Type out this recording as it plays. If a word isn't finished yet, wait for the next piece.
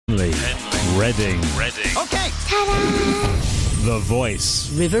Reading. Okay. Ta-da! The voice.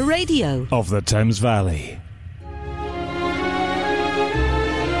 River Radio. Of the Thames Valley.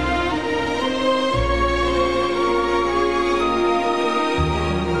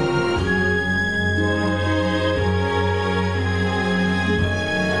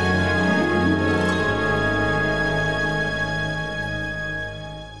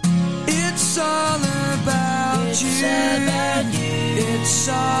 It's all about you. It's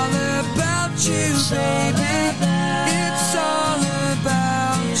all about you, baby. It's all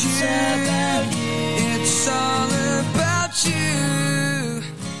about you. It's all about you.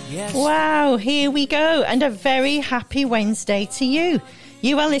 Yes. Wow, here we go. And a very happy Wednesday to you.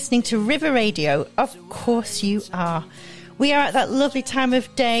 You are listening to River Radio. Of course you are. We are at that lovely time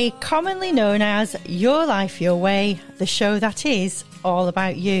of day, commonly known as Your Life, Your Way, the show that is all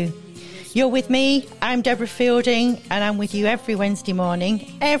about you. You're with me, I'm Deborah Fielding, and I'm with you every Wednesday morning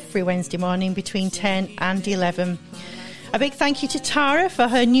between 10 and 11. A big thank you to Tara for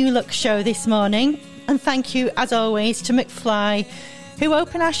her new look show this morning, and thank you, as always, to McFly, who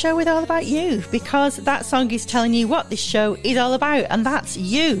opened our show with All About You, because that song is telling you what this show is all about, and that's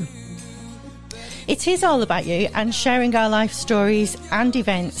you. It is all about you and sharing our life stories and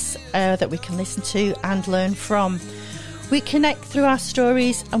events that we can listen to and learn from. We connect through our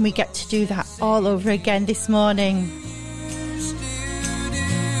stories, and we get to do that all over again this morning.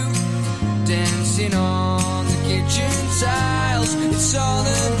 Dancing on the kitchen tiles. It's all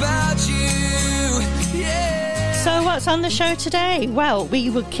about you. Yeah. So what's on the show today? Well, we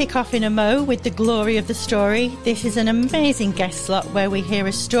will kick off in a mo with the glory of the story. This is an amazing guest slot where we hear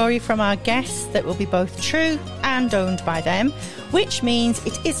a story from our guests that will be both true and owned by them, which means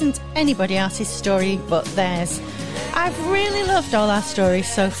it isn't anybody else's story but theirs. I've really loved all our stories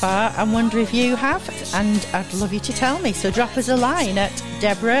so far and wonder if you have, and I'd love you to tell me. So drop us a line at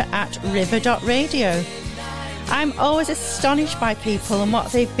deborah@river.radio. I'm always astonished by people and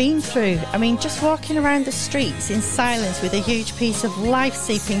what they've been through. I mean, just walking around the streets in silence with a huge piece of life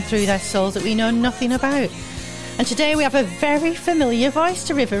seeping through their souls that we know nothing about. And today we have a very familiar voice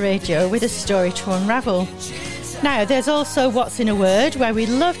to River Radio with a story to unravel. Now, there's also What's in a Word, where we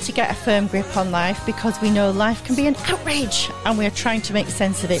love to get a firm grip on life because we know life can be an outrage and we're trying to make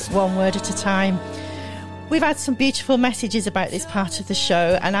sense of it one word at a time. We've had some beautiful messages about this part of the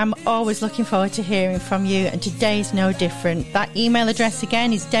show, and I'm always looking forward to hearing from you, and today's no different. That email address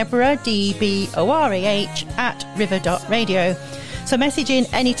again is Deborah, DEBORAH, @river.radio. So message in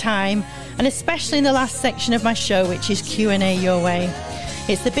anytime, and especially in the last section of my show, which is Q&A Your Way.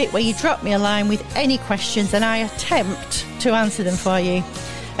 It's the bit where you drop me a line with any questions and I attempt to answer them for you.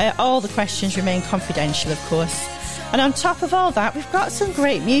 All the questions remain confidential, of course. And on top of all that, we've got some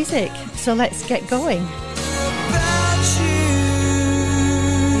great music. So let's get going. About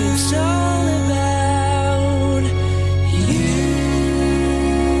you. It's all about you.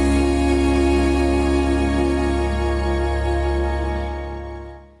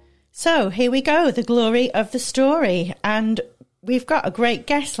 So here we go, the glory of the story. And we've got a great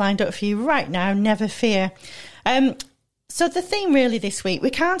guest lined up for you right now, never fear. So the theme really this week,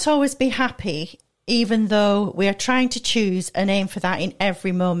 we can't always be happy, even though we are trying to choose and aim for that in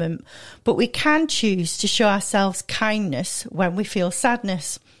every moment. But we can choose to show ourselves kindness when we feel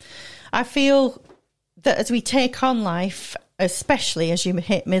sadness. I feel that as we take on life, especially as you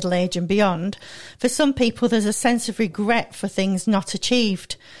hit middle age and beyond, for some people there's a sense of regret for things not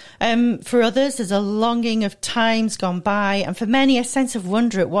achieved. For others there's a longing of times gone by, and for many a sense of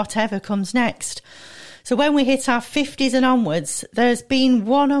wonder at whatever comes next. So when we hit our 50s and onwards, there's been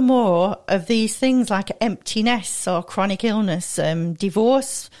one or more of these things like emptiness or chronic illness,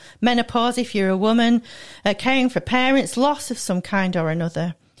 divorce, menopause if you're a woman, caring for parents, loss of some kind or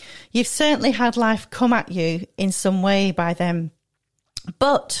another. You've certainly had life come at you in some way by them.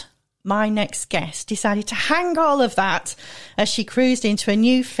 But my next guest decided to hang all of that as she cruised into a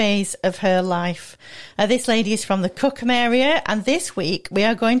new phase of her life. This lady is from the Cookham area, and this week we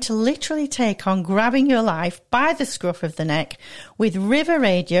are going to literally take on grabbing your life by the scruff of the neck with River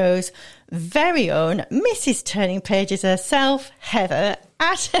Radio's very own Mrs. Turning Pages herself, Heather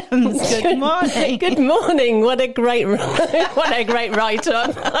Adams. Good morning. Good morning. What a great write-up.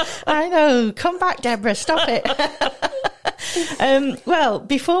 I know. Come back, Deborah. Stop it. Well,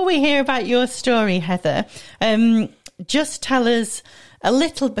 before we hear about your story, Heather, just tell us a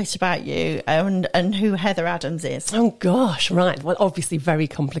little bit about you and who Heather Adams is. Oh, gosh, right. Well, obviously very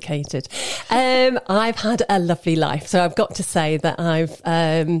complicated. I've had a lovely life. So I've got to say that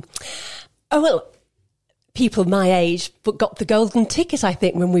people my age but got the golden ticket, I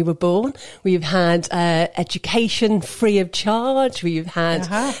think, when we were born. We've had education free of charge. We've had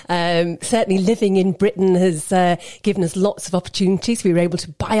certainly living in Britain has given us lots of opportunities. We were able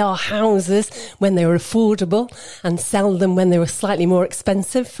to buy our houses when they were affordable and sell them when they were slightly more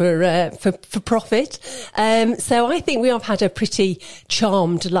expensive for profit. So I think we have had a pretty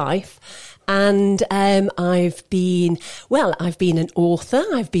charmed life. And I've been an author,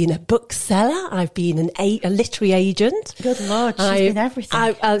 I've been a bookseller, I've been a literary agent. Good Lord, she's been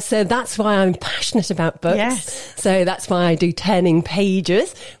everything. So that's why I'm passionate about books. Yes. So that's why I do Turning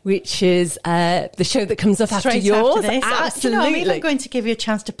Pages, which is the show that comes up after yours. After this. Absolutely. I'm even going to give you a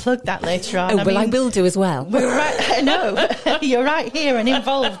chance to plug that later on. I will do as well. We're right. I know. You're right here and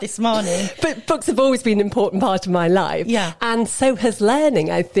involved this morning. But books have always been an important part of my life. Yeah. And so has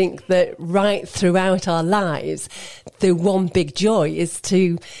learning. I think that right throughout our lives, the one big joy is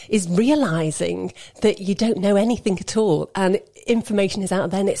realising that you don't know anything at all, and information is out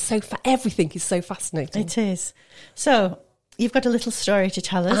there, and it's everything is so fascinating. It is. So you've got a little story to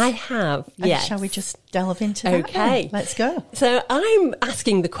tell us. I have, yes. Shall we just delve into that? Okay. Then? Let's go. So I'm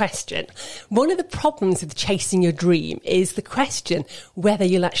asking the question, one of the problems with chasing your dream is the question whether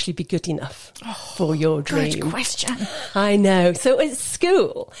you'll actually be good enough for your dream. Good question. I know. So at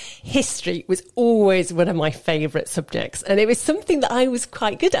school, history was always one of my favourite subjects, and it was something that I was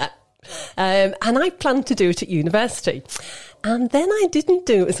quite good at. And I planned to do it at university. And then I didn't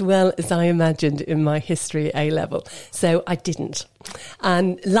do as well as I imagined in my history A-level. So I didn't.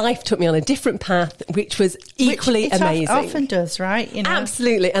 And life took me on a different path, which was equally amazing. It often does, right? You know?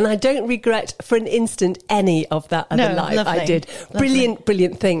 Absolutely. And I don't regret for an instant any of that other life. Lovely. I did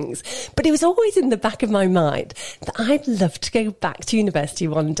brilliant things. But it was always in the back of my mind that I'd love to go back to university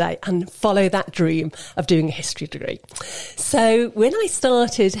one day and follow that dream of doing a history degree. So when I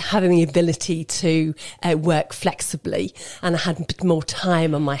started having the ability to work flexibly, and I had a bit more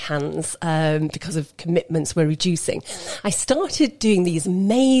time on my hands because of commitments were reducing, I started doing these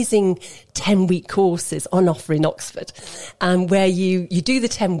amazing 10-week courses on offer in Oxford, where you do the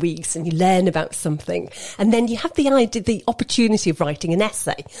 10 weeks and you learn about something, and then you have the opportunity of writing an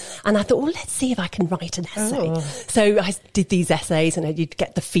essay. And I thought, well, let's see if I can write an essay. So I did these essays, and you'd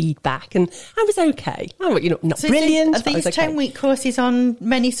get the feedback, and I was okay. Not so brilliant. Are these 10-week courses on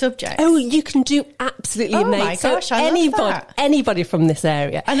many subjects? Oh, you can do absolutely amazing. Oh my gosh, I love that. Anybody from this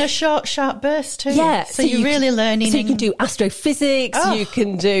area. And a short burst too. Yeah. So you're really learning. So you can do astrophysics, you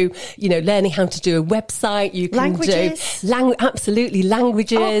can do, learning how to do a website, you can languages. Absolutely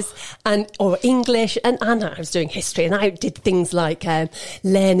languages or English. And I was doing history, and I did things like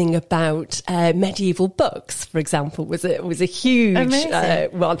learning about medieval books, for example, was a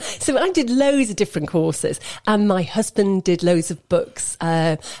huge one. So I did loads of different courses, and my husband did loads of books,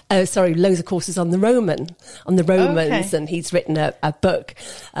 loads of courses on the Romans, and he's written a book.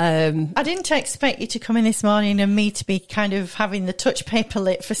 I didn't expect you to come in this morning and me to be kind of having the touch paper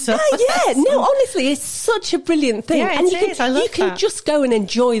lit for so. No, honestly, it's such a brilliant thing. Yeah, it is. I love that. You can just go and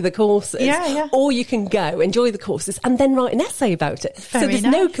enjoy the courses, or you can go enjoy the courses and then write an essay about it. So there's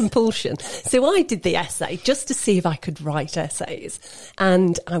no compulsion. So I did the essay just to see if I could write essays,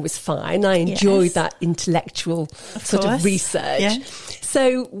 and I was fine. I enjoyed that intellectual sort of research. Yeah.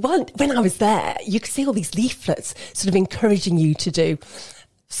 So when I was there, you could see all these leaflets sort of encouraging you to do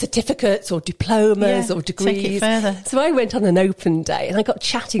certificates or diplomas or degrees. Take it further. So I went on an open day, and I got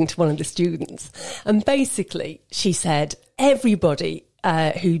chatting to one of the students, and basically she said everybody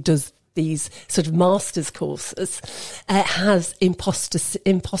who does these sort of master's courses has imposter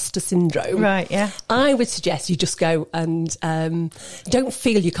syndrome. Right, yeah. I would suggest you just go and don't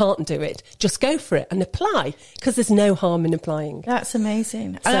feel you can't do it. Just go for it and apply, because there's no harm in applying. That's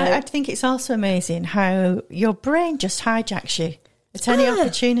amazing. So, and I think it's also amazing how your brain just hijacks you. It's any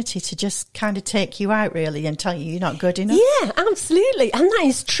opportunity to just kind of take you out, really, and tell you you're not good enough. Yeah, absolutely. And that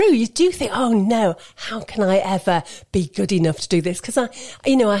is true. You do think, oh, no, how can I ever be good enough to do this? Because I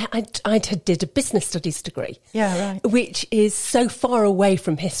did a business studies degree. Yeah, right. Which is so far away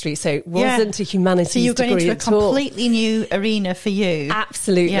from history. So it wasn't a humanities degree at all. So you're going into a completely new arena for you.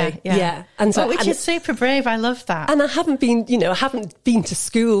 Absolutely. Yeah. And so, which is super brave. I love that. And I haven't been to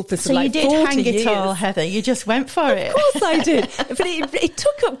school for so like 40 years. So you did hang it all, Heather. You just went for it. Of course I did. But it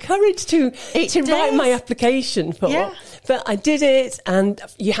took up courage to write my application for. Yeah. But I did it, and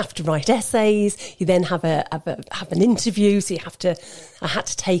you have to write essays. You then have an interview. So I had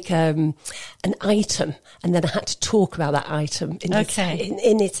to take an item, and then I had to talk about that item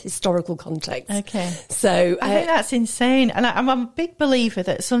in its historical context. Okay. So I think that's insane. And I'm a big believer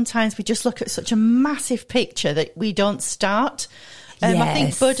that sometimes we just look at such a massive picture that we don't start. I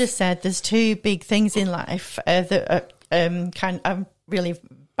think Buddha said there's two big things in life that I'm really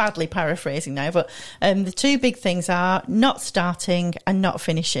badly paraphrasing now, but the two big things are not starting and not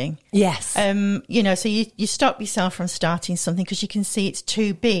finishing. Yes. So you stop yourself from starting something because you can see it's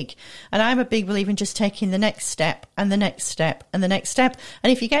too big. And I'm a big believer in just taking the next step and the next step and the next step.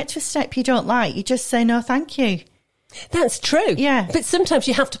 And if you get to a step you don't like, you just say, no, thank you. That's true. Yeah. But sometimes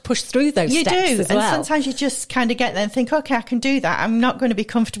you have to push through those steps as well. And sometimes you just kind of get there and think, okay, I can do that. I'm not going to be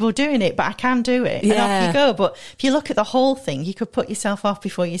comfortable doing it, but I can do it. Yeah. And off you go. But if you look at the whole thing, you could put yourself off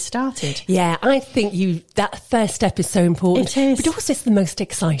before you started. Yeah, I think that first step is so important. It is. But also it's the most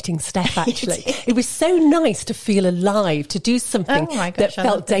exciting step, actually. It was so nice to feel alive, to do something that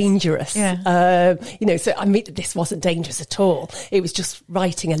felt dangerous. Yeah. So I mean, this wasn't dangerous at all. It was just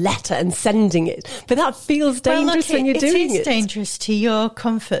writing a letter and sending it. But that feels dangerous when you're doing it. It is dangerous to your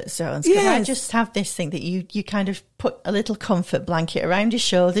comfort zones. Because I just have this thing that you kind of put a little comfort blanket around your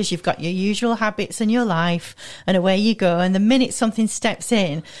shoulders. You've got your usual habits in your life and away you go. And the minute something steps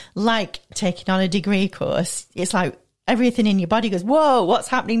in, like taking on a degree course, it's like everything in your body goes, whoa, what's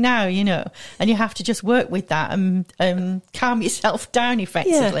happening now, and you have to just work with that and calm yourself down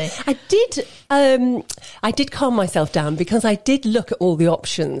effectively. Yeah. I did calm myself down because I did look at all the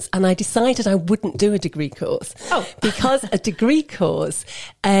options and I decided I wouldn't do a degree course. Oh. Because a degree course,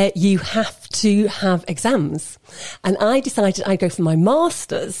 you have to have exams. And I decided I'd go for my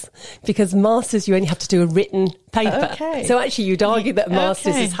master's because master's, you only have to do a written paper. Okay. So actually you'd argue that a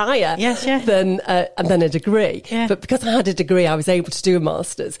master's is higher than a degree. Yeah. But because I had a degree, I was able to do a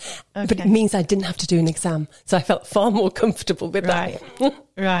master's. Okay. But it means I didn't have to do an exam. So I felt far more comfortable with that.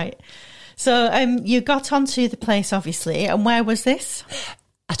 Right. So you got onto the place, obviously. And where was this?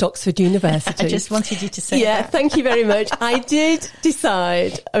 At Oxford University. I just wanted you to say that. Yeah, thank you very much. I did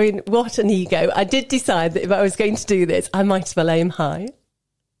decide, I mean, what an ego. I did decide that if I was going to do this, I might as well aim high.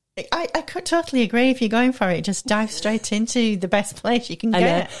 I could totally agree. If you're going for it, just dive straight into the best place you can I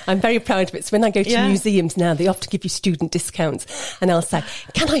get. know. I'm very proud of it. So when I go to museums now, they often give you student discounts. And I'll say,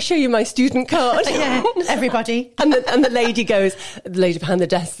 can I show you my student card? Yeah, everybody. And the lady behind the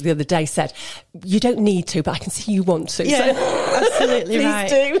desk the other day said, you don't need to, but I can see you want to. Yeah, so, absolutely please right.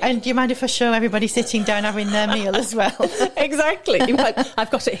 do. And do you mind if I show everybody sitting down having their meal as well? Exactly. In fact, I've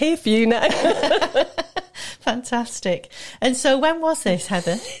got it here for you now. Fantastic. And so when was this,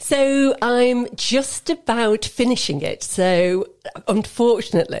 Heather? So I'm just about finishing it. So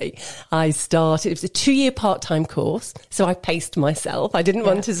unfortunately, it was a 2-year part-time course. So I paced myself. I didn't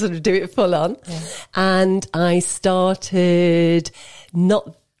want to sort of do it full on. Yeah. And I started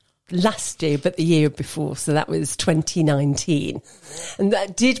not last year, but the year before. So that was 2019. And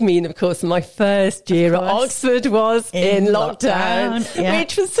that did mean, of course, my first year at Oxford was in lockdown.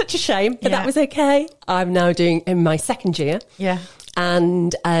 Which was such a shame, but that was okay. I'm now in my second year. Yeah.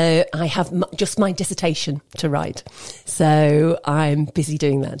 And I have just my dissertation to write. So I'm busy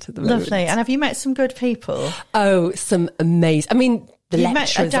doing that at the moment. Lovely. And have you met some good people? Oh, some amazing. I mean, You've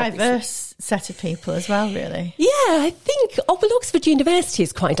met a diverse set of people as well, really. Yeah, I think, Oxford University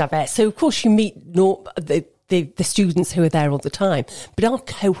is quite diverse. So, of course, you meet the students who are there all the time. But our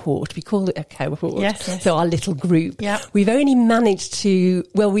cohort, we call it a cohort. Yes. So our little group. Yeah. We've managed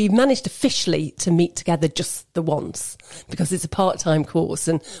officially to meet together just the once because it's a part-time course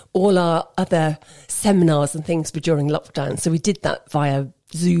and all our other seminars and things were during lockdown. So we did that via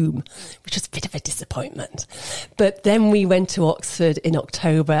Zoom, which was a bit of a disappointment. But then we went to Oxford in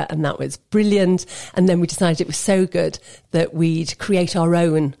October and that was brilliant. And then we decided it was so good that we'd create our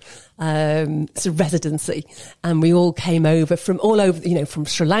own sort of residency. And we all came over from all over, from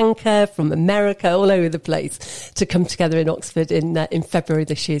Sri Lanka, from America, all over the place to come together in Oxford in February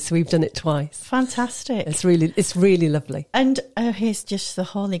this year. So we've done it twice. Fantastic. It's really lovely. And here's just the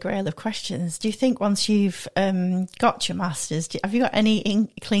holy grail of questions. Do you think once you've got your masters, have you got any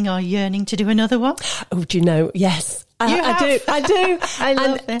inkling or yearning to do another one? Oh, do you know? Yes. I do. I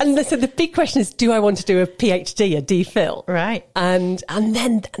love this. And so the big question is, do I want to do a PhD, a DPhil? Right. And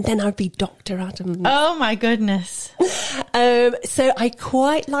then I'd be Dr. Adams. Oh my goodness. So I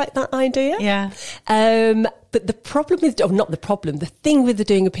quite like that idea. Yeah. But the problem is, the thing with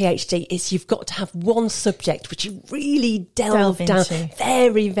doing a PhD is you've got to have one subject which you really delve down into.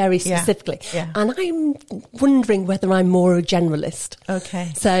 very, very specifically. Yeah. And I'm wondering whether I'm more a generalist.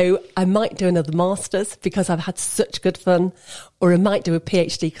 Okay. So I might do another master's because I've had such good fun, or I might do a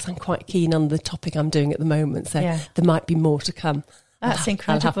PhD because I'm quite keen on the topic I'm doing at the moment. So there might be more to come. That's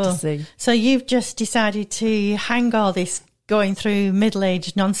incredible. I'll have to see. So you've just decided to hang all this going through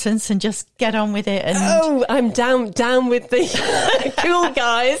middle-aged nonsense and just get on with it. And Oh, I'm down with the cool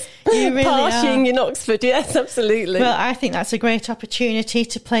guys. You really partying are. in Oxford. Yes, absolutely. Well, I think that's a great opportunity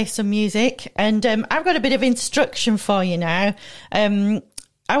to play some music. And I've got a bit of instruction for you now.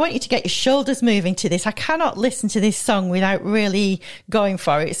 I want you to get your shoulders moving to this. I cannot listen to this song without really going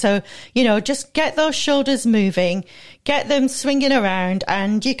for it. So, just get those shoulders moving, get them swinging around,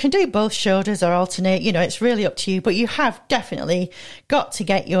 and you can do both shoulders or alternate. It's really up to you, but you have definitely got to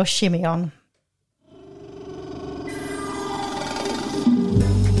get your shimmy on.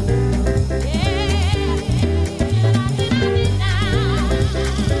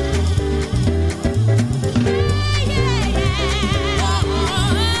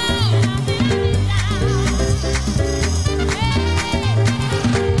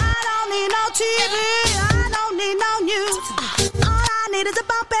 To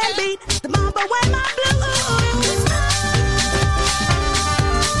bump and beat, the bump away my blues.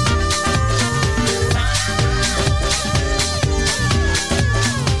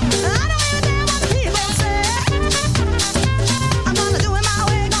 I don't even care what the people say. I'm gonna do it my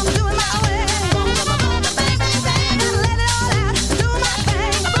way, gonna do it my way. Boom, boom, boom, boom, bang, bang, bang. Gotta let it all out, do my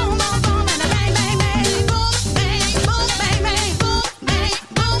thing. Boom, boom, boom, and a bang, bang, bang. Boom, bang, boom, bang, bang. Boom, bang,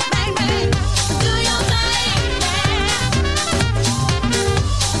 boom, bang, bang. Do your thing,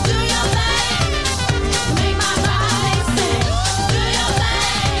 do your thing. Make my body sing. Do your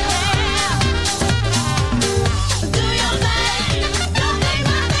thing, do your thing. Don't make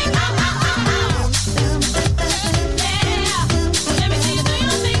my thing, yeah. Let me see you do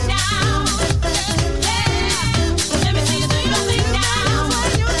your thing now. Yeah. Let me see you do your thing now.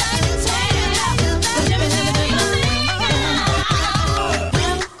 Yeah. Let me see you do your thing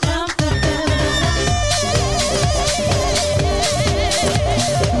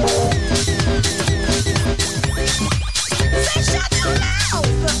Say shut your mouth.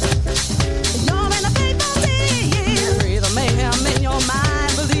 You're in a paper deal. Breathe the mayhem in your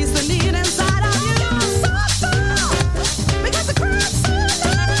mind. Release the need inside of you. So full, because the crowd's so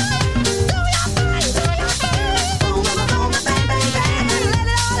loud. Do your thing. Boom, boom, boom, bang, bang, bang. Let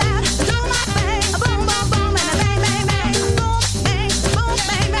it all out. Do my thing. Boom, boom, boom, and a bang, bang, bang. Boom, bang, boom,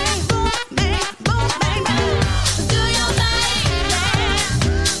 bang, bang. Boom, bang, boom, bang, bang. Do your thing.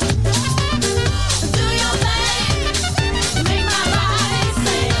 Do your thing. Make my body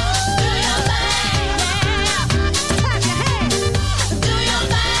sing. Do your thing. Clap your hands. Do your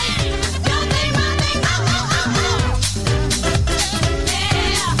thing. Don't think my thing.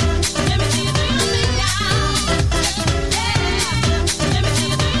 Yeah. Let me see you do your thing now. Yeah. Let me see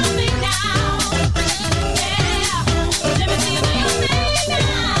you do your thing now. Yeah. Let me see you do your thing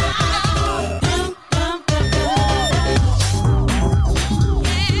now.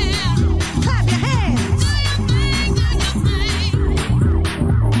 Clap your hands.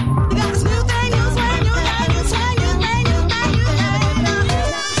 You got this new thing, you swing, you thing, you swing, you thing, you thing, you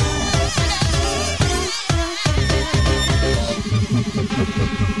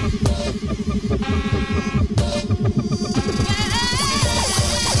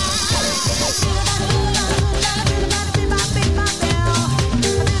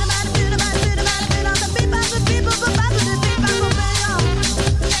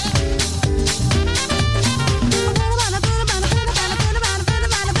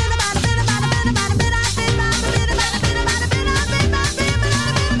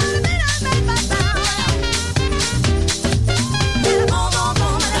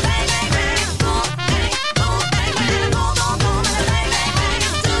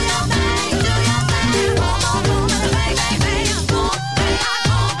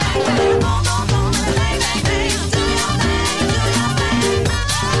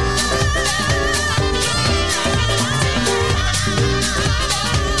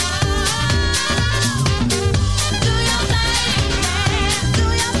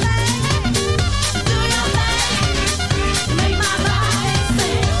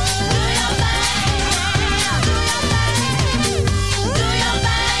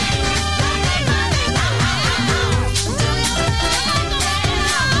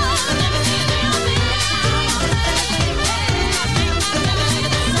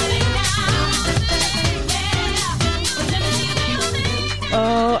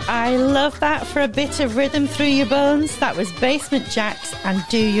I love that for a bit of rhythm through your bones. That was Basement Jaxx and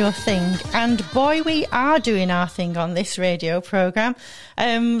Do Your Thing. And boy, we are doing our thing on this radio programme.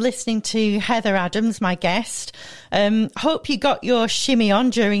 Listening to Heather Adams, my guest. Hope you got your shimmy on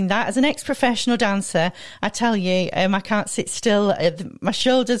during that. As an ex-professional dancer, I tell you, I can't sit still. My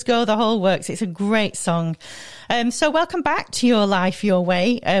shoulders go, the whole works. It's a great song. So welcome back to Your Life, Your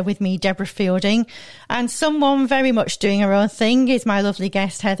Way with me, Deborah Fielding. And someone very much doing her own thing is my lovely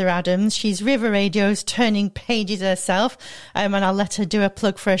guest, Heather Adams. She's River Radio's Turning Pages herself, and I'll let her do a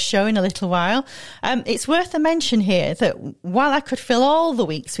plug for a show in a little while. It's worth a mention here that while I could fill all the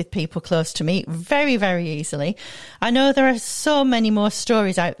weeks with people close to me very, very easily, I know there are so many more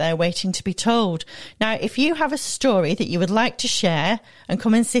stories out there waiting to be told. Now, if you have a story that you would like to share and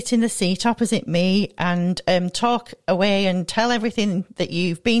come and sit in the seat opposite me and talk away and tell everything that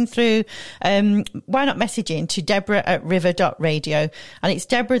you've been through, why not message in to Deborah@river.radio, and it's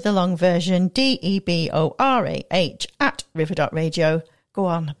Deborah the long version, DEBORAH @river.radio. Go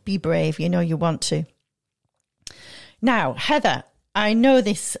on, be brave, you know you want to. Now, Heather, I know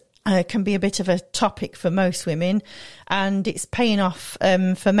this can be a bit of a topic for most women, and it's paying off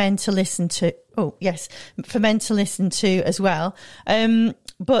for men to listen to. Oh, yes, for men to listen to as well.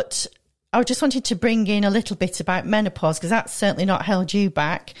 But I just wanted to bring in a little bit about menopause, because that's certainly not held you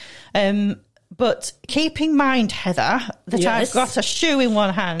back. But keep in mind, Heather, that Yes. I've got a shoe in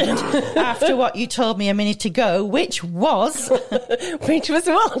one hand after what you told me a minute ago, which was... Which was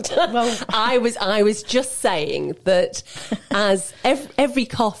what? Well- I was just saying that as every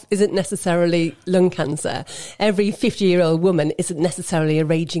cough isn't necessarily lung cancer, every 50-year-old woman isn't necessarily a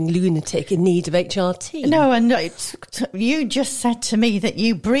raging lunatic in need of HRT. No, and you just said to me that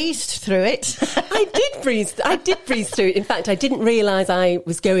you breezed through it. I did breeze through it. In fact, I didn't realise I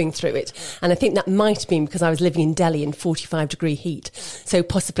was going through it. And I think that might have been because I was living in Delhi in 45-degree heat. So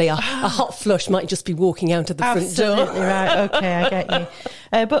possibly a hot flush might just be walking out of the front door. Absolutely right. Okay, I get you.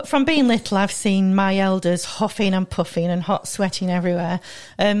 But from being little, I've seen my elders huffing and puffing and hot sweating everywhere.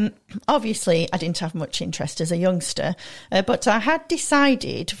 Obviously, I didn't have much interest as a youngster, but I had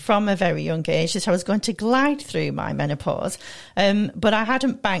decided from a very young age that I was going to glide through my menopause, but I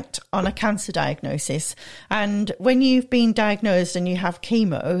hadn't banked on a cancer diagnosis. And when you've been diagnosed and you have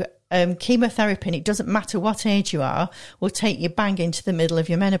chemotherapy, and it doesn't matter what age you are, will take you bang into the middle of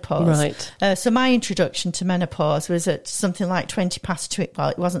your menopause. Right. So my introduction to menopause was at something like 20 past 2. Well,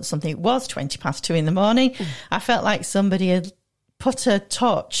 it wasn't something, it was 20 past 2 in the morning. I felt like somebody had put a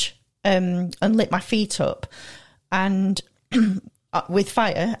torch and lit my feet up and with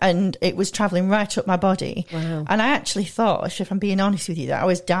fire, and it was travelling right up my body. Wow. And I actually thought, if I'm being honest with you, that I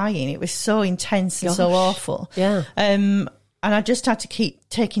was dying. It was so intense and so awful. Yeah. And I just had to keep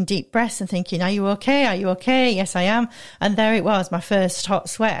taking deep breaths and thinking, are you okay? Are you okay? Yes, I am. And there it was, my first hot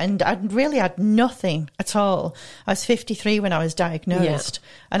sweat. And I really had nothing at all. I was 53 when I was diagnosed,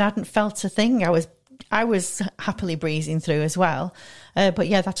 and I hadn't felt a thing. I was happily breezing through as well. But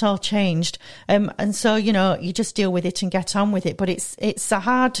yeah, that all changed. And so, you know, you just deal with it and get on with it. But it's a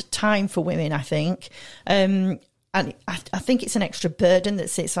hard time for women, I think. And I think it's an extra burden that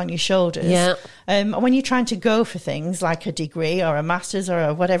sits on your shoulders. Yeah. When you're trying to go for things like a degree or a master's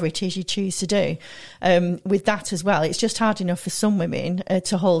or whatever it is you choose to do, with that as well, it's just hard enough for some women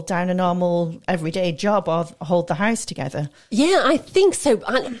to hold down a normal everyday job or hold the house together. Yeah, I think so.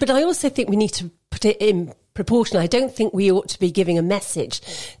 But I also think we need to put it in proportion. I don't think we ought to be giving a message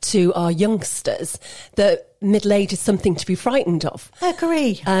to our youngsters that middle age is something to be frightened of. I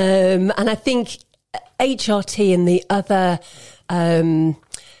agree. And I think HRT and the other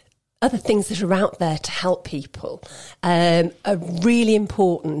things that are out there to help people are really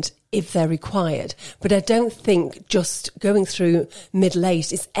important if they're required. But I don't think just going through middle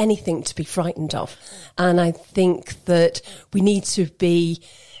age is anything to be frightened of. And I think that we need to be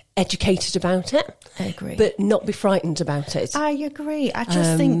educated about it. I agree. But not be frightened about it. I agree. I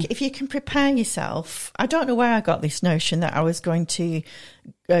just think if you can prepare yourself, I don't know where I got this notion that I was going to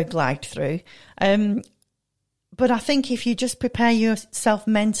glide through. But I think if you just prepare yourself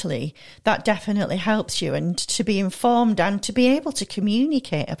mentally, that definitely helps you, and to be informed and to be able to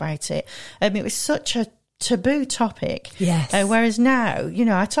communicate about it. It was such a taboo topic. Yes. Whereas now, you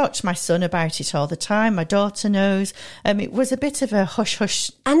know, I talk to my son about it all the time. My daughter knows. It was a bit of a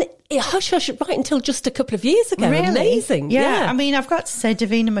hush-hush. And hush right until just a couple of years ago. Really? Amazing. Yeah. I mean, I've got to say,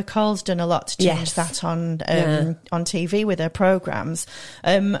 Davina McCall's done a lot to change Yes. that on TV with her programmes.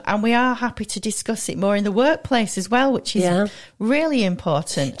 And we are happy to discuss it more in the workplace as well, which is really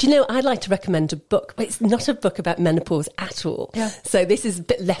important. Do you know, I'd like to recommend a book, but it's not a book about menopause at all. Yeah. So this is a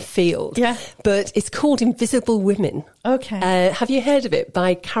bit left field. Yeah. But it's called Invisible Women. Okay. Have you heard of it?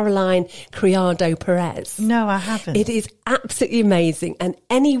 By Caroline Criado Perez. No, I haven't. It is absolutely amazing. And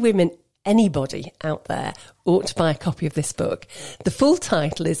any women anybody out there ought to buy a copy of this book. The full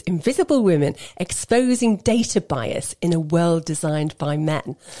title is Invisible Women, Exposing Data Bias in a World Designed by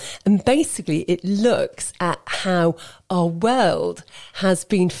Men. And basically it looks at how our world has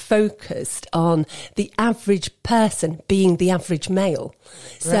been focused on the average person being the average male.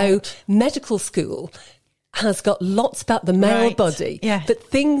 So medical school has got lots about the male body, but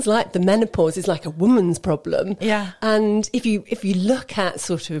things like the menopause is like a woman's problem. Yeah. And if you look at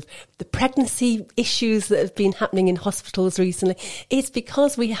sort of the pregnancy issues that have been happening in hospitals recently, it's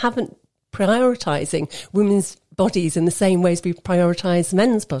because we haven't prioritising women's bodies in the same way as we prioritise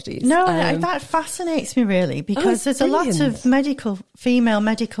men's bodies. No, that fascinates me really, because there's brilliant. a lot of female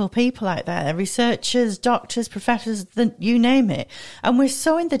medical people out there, researchers, doctors, professors, you name it. And we're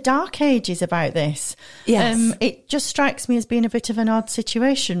so in the dark ages about this. Yes. It just strikes me as being a bit of an odd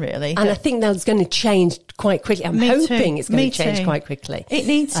situation, really. And I think that's going to change quite quickly. I'm hoping it's going to change too. quite quickly. It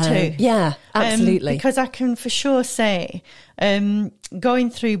needs to. Yeah, absolutely. Because I can for sure say, going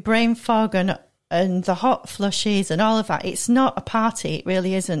through brain fog and the hot flushes and all of that, it's not a party, it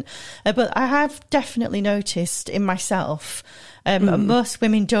really isn't. But I have definitely noticed in myself, and most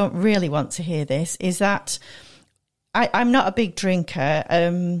women don't really want to hear this, is that I'm not a big drinker,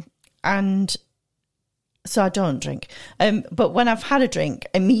 and so I don't drink. But when I've had a drink,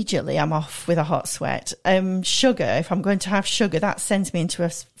 immediately I'm off with a hot sweat. Sugar, if I'm going to have sugar, that sends me into a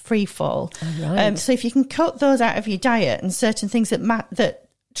free fall. Right. So if you can cut those out of your diet and certain things that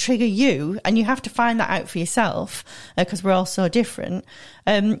trigger you, and you have to find that out for yourself, because we're all so different.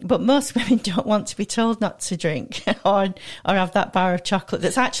 But most women don't want to be told not to drink or have that bar of chocolate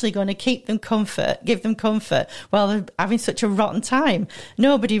that's actually going to give them comfort while they're having such a rotten time.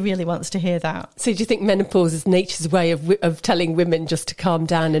 Nobody really wants to hear that. So do you think menopause is nature's way of telling women just to calm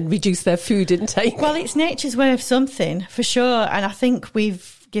down and reduce their food intake? Well, it's nature's way of something, for sure. And I think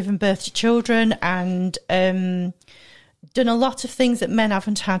we've given birth to children and done a lot of things that men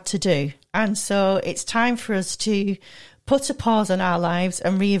haven't had to do. And so it's time for us to put a pause on our lives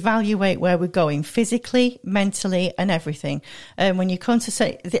and reevaluate where we're going physically, mentally, and everything. When you come to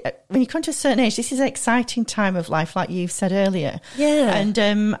a certain age, this is an exciting time of life, like you've said earlier. Yeah.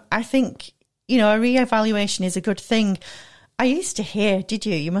 And I think, a reevaluation is a good thing. I used to hear, did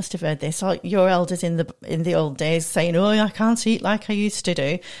you? You must have heard this. Your elders in the old days saying, "Oh, I can't eat like I used to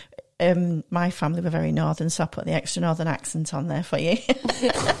do." My family were very northern, so I put the extra northern accent on there for you.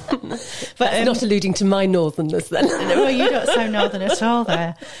 But That's not alluding to my northernness then. Well, you don't sound northern at all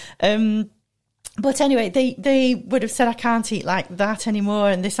there. But anyway, they would have said, "I can't eat like that anymore,"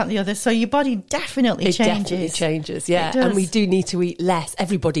 and this, that, and the other. So your body definitely changes. It definitely changes, yeah. It does. And we do need to eat less.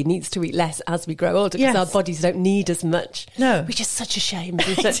 Everybody needs to eat less as we grow older, because our bodies don't need as much. No. Which is such a shame,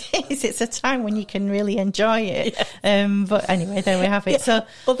 isn't it? It is. It's a time when you can really enjoy it. Yeah. But anyway, there we have it. Yeah. So,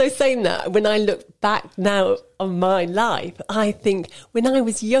 although saying that, when I look back now on my life, I think when I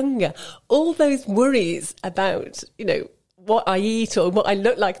was younger, all those worries about, what I eat or what I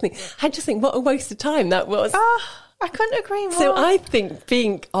look like, I just think what a waste of time that was. Oh, I couldn't agree more. So I think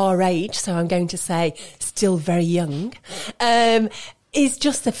being our age, so I'm going to say still very young, is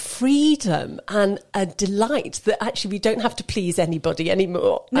just a freedom and a delight that actually we don't have to please anybody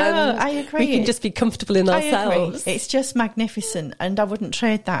anymore. No, I agree. We can just be comfortable in ourselves. It's just magnificent, and I wouldn't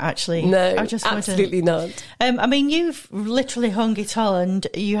trade that, actually. No, I just absolutely wouldn't. not. You've literally hung it all, and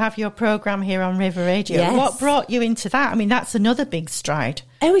you have your programme here on River Radio. Yes. What brought you into that? That's another big stride.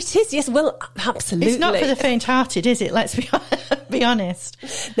 Oh, it is, yes. Well, absolutely. It's not for the faint-hearted, is it? Let's be honest.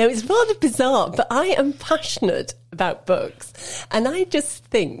 No, it's rather bizarre, but I am passionate about books. And I just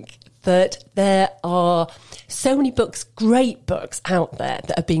think that there are so many books, great books out there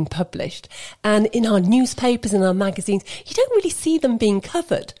that are being published. And in our newspapers and our magazines, you don't really see them being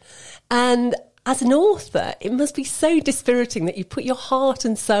covered. And as an author, it must be so dispiriting that you put your heart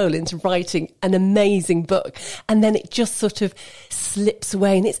and soul into writing an amazing book, and then it just sort of slips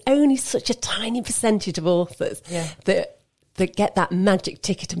away. And it's only such a tiny percentage of authors that get that magic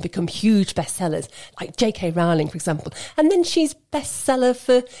ticket and become huge bestsellers, like J.K. Rowling, for example. And then she's bestseller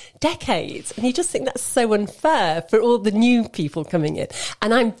for decades. And you just think that's so unfair for all the new people coming in.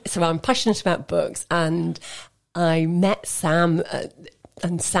 And I'm passionate about books, and I met Sam,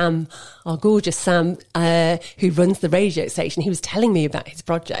 and Sam, our gorgeous Sam, who runs the radio station, he was telling me about his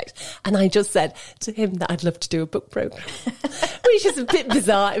project. And I just said to him that I'd love to do a book programme, which is a bit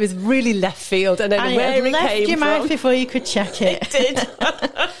bizarre. It was really left field. I don't know where it came from. It left your mouth before you could check it. It did.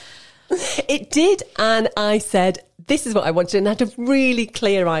 It did. And I said, this is what I wanted. And I had a really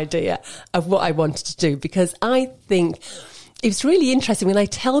clear idea of what I wanted to do, because I think it was really interesting when I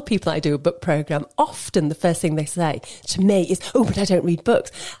tell people I do a book programme, often the first thing they say to me is, oh, but I don't read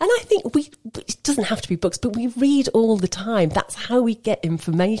books. And I think it doesn't have to be books, but we read all the time. That's how we get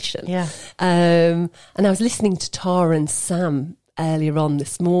information. Yeah. And I was listening to Tara and Sam earlier on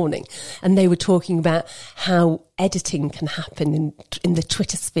this morning, and they were talking about how editing can happen in the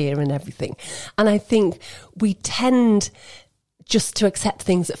Twitter sphere and everything. And I think we tend just to accept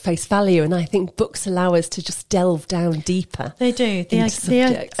things at face value, and I think books allow us to just delve down deeper. They do.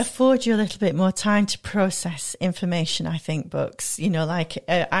 They afford you a little bit more time to process information, I think, books. You know, like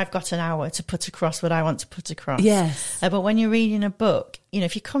I've got an hour to put across what I want to put across. Yes. But when you're reading a book, you know,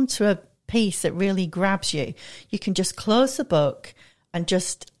 if you come to a piece that really grabs you, you can just close the book and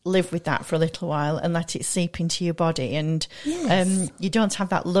just live with that for a little while and let it seep into your body. And you don't have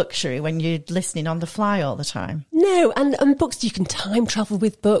that luxury when you're listening on the fly all the time. No, and books, you can time travel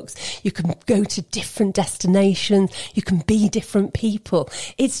with books. You can go to different destinations. You can be different people.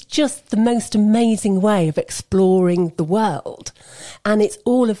 It's just the most amazing way of exploring the world. And it's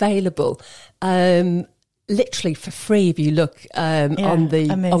all available literally for free if you look on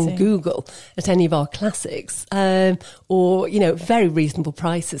Google at any of our classics, or, you know, very reasonable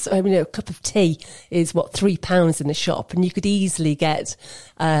prices. I mean, a cup of tea is £3 in a shop, and you could easily get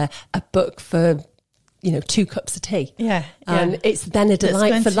a book for, you know, 2 cups of tea. Yeah. And it's then a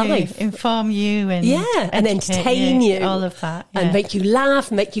delight for life. Inform you and and entertain you. All of that. Yeah. And make you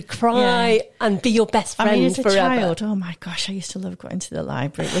laugh, make you cry, and be your best friend as a forever. child, oh my gosh, I used to love going to the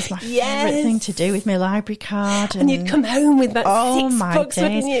library. It was my favourite thing to do with my library card. And you'd come home with about 6 books,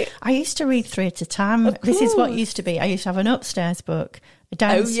 wouldn't you? I used to read 3 at a time. This is what used to be. I used to have an upstairs book, a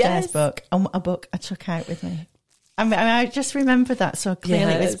downstairs book, and a book I took out with me. I mean, I just remember that so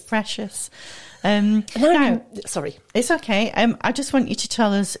clearly. It was precious. Sorry, it's okay. I just want you to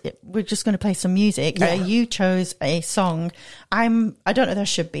tell us. We're just going to play some music. You chose a song. I don't know that I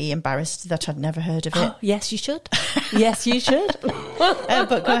should be embarrassed that I'd never heard of it. Yes, you should. Yes, you should.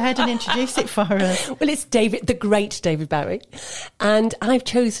 But go ahead and introduce it for us. Well, it's the great David Bowie, and I've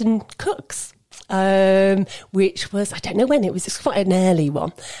chosen Cooks, which was, I don't know when it was. It's quite an early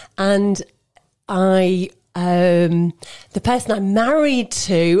one, and the person I'm married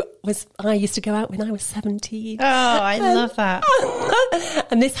to I used to go out when I was 17. Oh, I love that.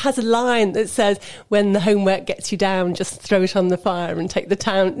 And this has a line that says, when the homework gets you down, just throw it on the fire and take the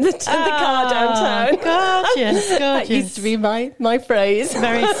car downtown. Gorgeous. That used to be my phrase.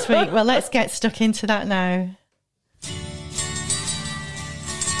 Very sweet. Well, let's get stuck into that now.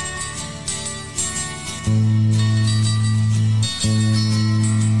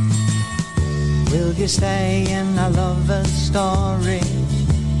 Will you stay in a lover's story?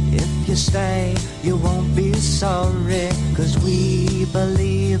 If you stay, you won't be sorry, 'cause we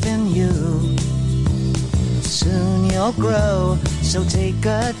believe in you. Soon you'll grow, so take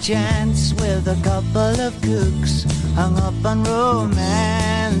a chance with a couple of kooks hung up on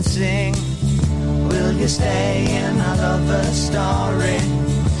romancing. Will you stay in a lover's story?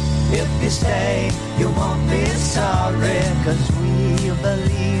 If you stay, you won't be sorry, 'cause we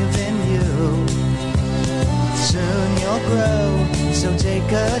believe in you. Soon you'll grow, so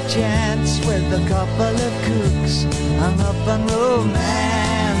take a chance with a couple of kooks hung up on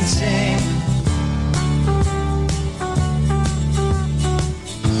romancing.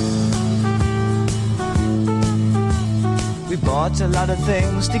 We bought a lot of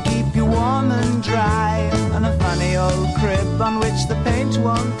things to keep you warm and dry, and a funny old crib on which the paint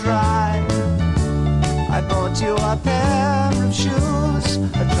won't dry. I bought you a pair of shoes,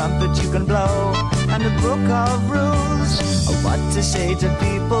 a trumpet you can blow, and a book of rules of what to say to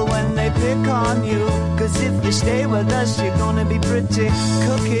people when they pick on you. 'Cause if you stay with us, you're gonna be pretty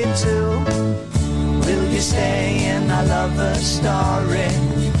cookie too. Will you stay in a lover's story?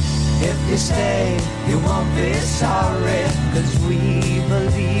 If you stay, you won't be sorry, 'cause we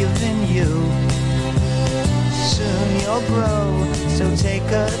believe in you. Soon you'll grow, so take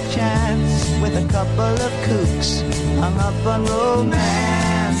a chance with a couple of kooks hung up on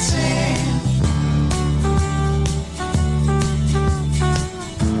romancing.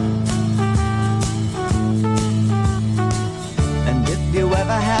 And if you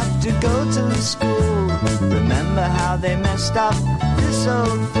ever have to go to school, remember how they messed up this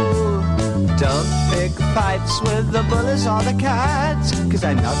old fool. Don't pick fights with the bullies or the cats, 'cause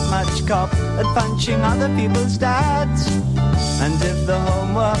I'm not much cop at punching other people's dads. And if the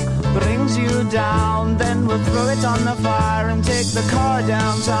homework brings you down, then we'll throw it on the fire and take the car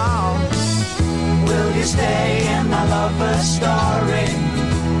downtown. Will you stay in a lover's story?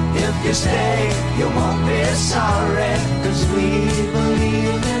 If you stay, you won't be sorry, 'cause we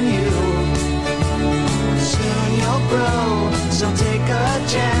believe in you. Soon you'll grow,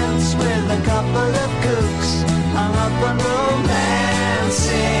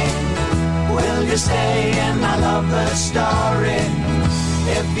 you stay in our lover story?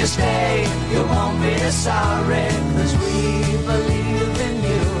 If you stay, you won't be sorry, 'cause we believe in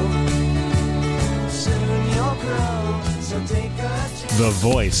you. Soon you'll grow, so take a chance. The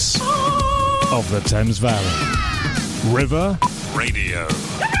voice of the Thames Valley. River Radio.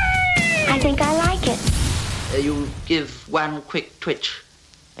 I think I like it. You give one quick twitch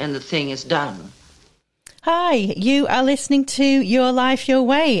and the thing is done. Hi, you are listening to Your Life, Your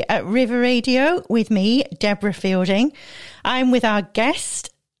Way at River Radio with me, Deborah Fielding. I'm with our guest.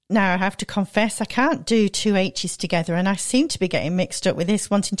 Now, I have to confess, I can't do two H's together, and I seem to be getting mixed up with this,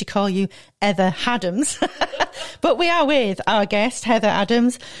 wanting to call you Heather Adams. But we are with our guest, Heather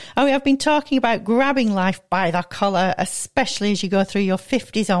Adams, and we have been talking about grabbing life by the collar, especially as you go through your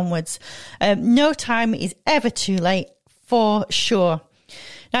 50s onwards. No time is ever too late, for sure.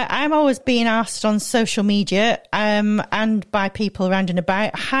 Now, I'm always being asked on social media and by people around and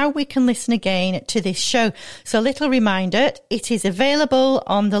about how we can listen again to this show. So a little reminder, it is available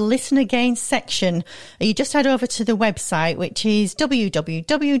on the Listen Again section. You just head over to the website, which is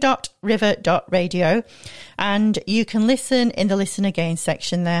www.river.radio, and you can listen in the Listen Again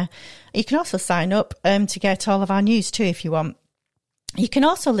section there. You can also sign up to get all of our news too if you want. You can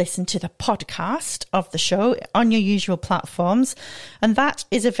also listen to the podcast of the show on your usual platforms, and that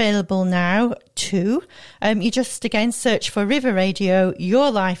is available now too. You just, again, search for River Radio,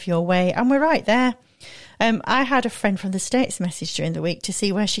 Your Life, Your Way, and we're right there. I had a friend from the States message during the week to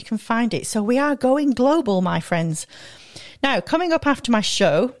see where she can find it. So we are going global, my friends. Now, coming up after my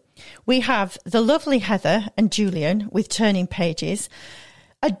show, we have the lovely Heather and Julian with Turning Pages.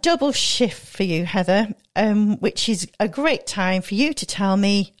 A double shift for you, Heather, which is a great time for you to tell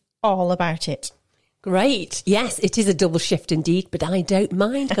me all about it. Great. Yes, it is a double shift indeed, but I don't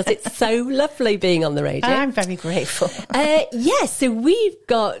mind because it's so lovely being on the radio. I'm very grateful. Yes, so we've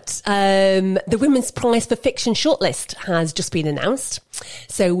got the Women's Prize for Fiction shortlist has just been announced.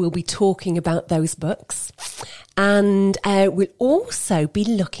 So we'll be talking about those books. And we'll also be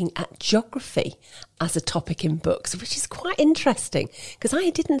looking at geography as a topic in books, which is quite interesting because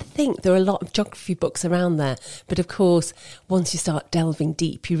I didn't think there were a lot of geography books around there. But of course, once you start delving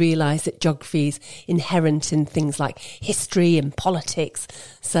deep, you realise that geography is inherent in things like history and politics.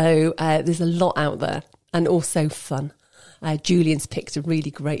 So there's a lot out there and also fun. Julian's picked a really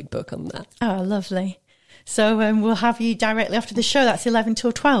great book on that. Oh, lovely. So we'll have you directly after the show. That's 11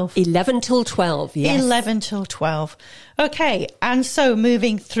 till 12. 11 till 12, yes. 11 till 12. Okay, and so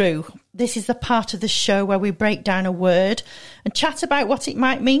moving through, this is the part of the show where we break down a word and chat about what it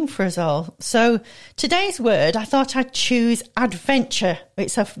might mean for us all. So today's word, I thought I'd choose adventure.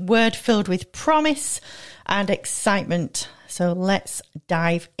 It's a word filled with promise and excitement. So let's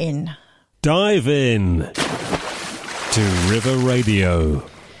dive in. Dive in to River Radio.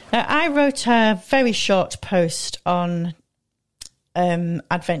 Now, I wrote a very short post on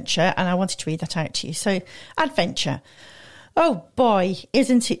adventure, and I wanted to read that out to you. So, adventure. Oh boy,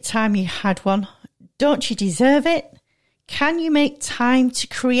 isn't it time you had one? Don't you deserve it? Can you make time to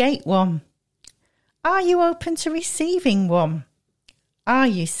create one? Are you open to receiving one? Are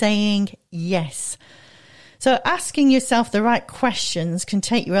you saying yes? So asking yourself the right questions can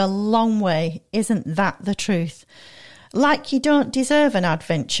take you a long way. Isn't that the truth? Like you don't deserve an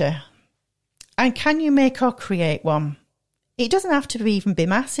adventure. And can you make or create one? It doesn't have to even be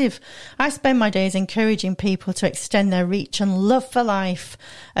massive. I spend my days encouraging people to extend their reach and love for life.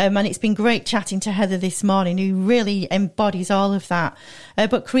 And it's been great chatting to Heather this morning, who really embodies all of that.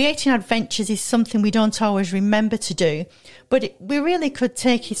 But creating adventures is something we don't always remember to do. But we really could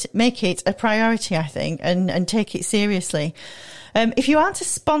make it a priority, I think, and take it seriously. If you aren't a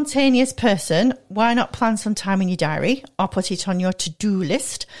spontaneous person, why not plan some time in your diary or put it on your to-do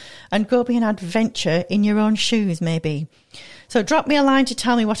list and go be an adventure in your own shoes, maybe. So drop me a line to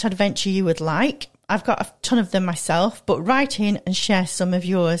tell me what adventure you would like. I've got a ton of them myself, but write in and share some of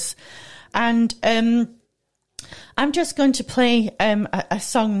yours. And I'm just going to play a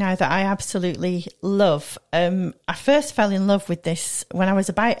song now that I absolutely love. I first fell in love with this when I was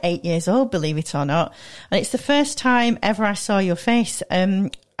about 8 years old, believe it or not. And it's the first time ever I saw your face.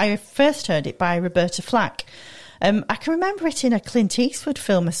 I first heard it by Roberta Flack. I can remember it in a Clint Eastwood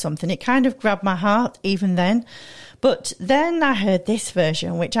film or something. It kind of grabbed my heart even then. But then I heard this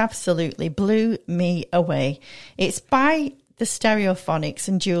version, which absolutely blew me away. It's by the Stereophonics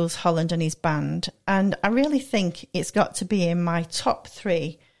and Jules Holland and his band. And I really think it's got to be in my top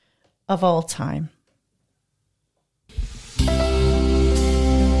 3 of all time.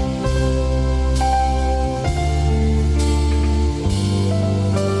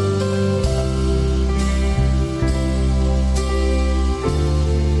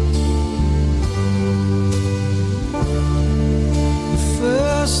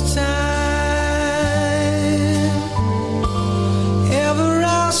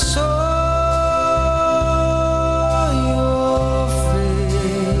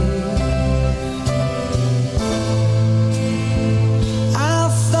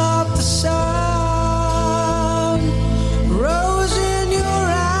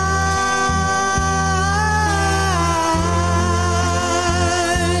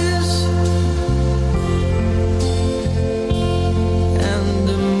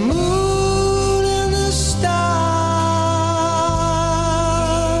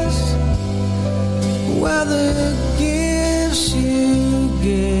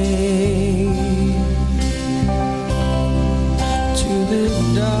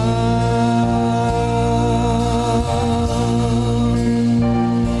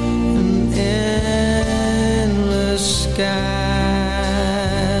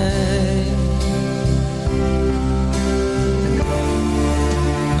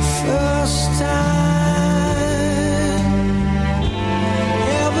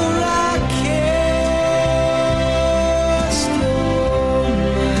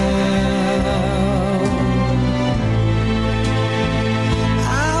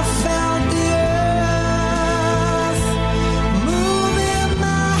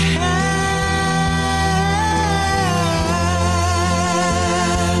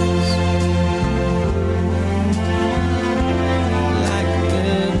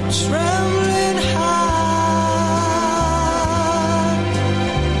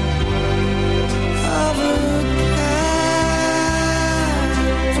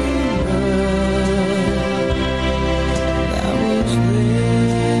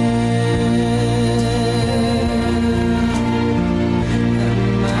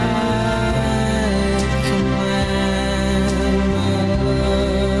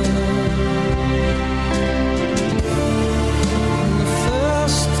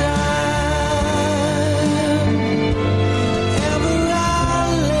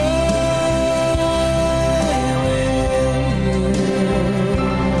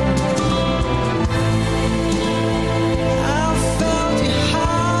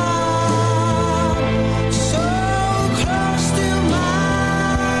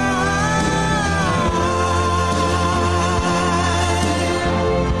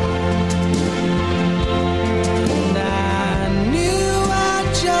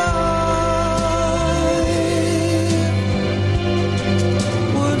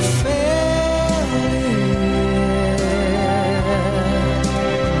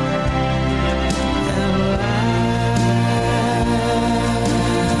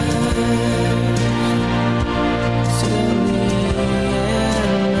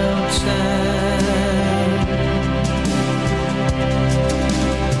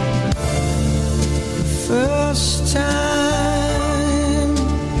 first time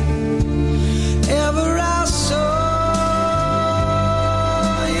ever I saw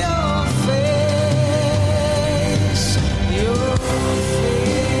your face, your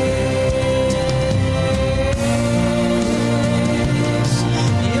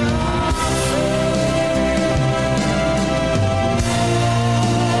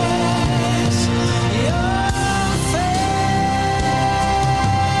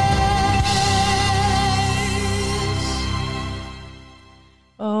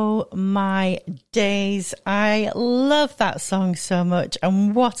Oh my days. I love that song so much,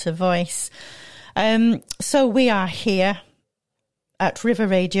 and what a voice. So we are here at River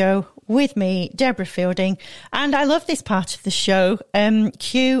Radio with me, Deborah Fielding, and I love this part of the show,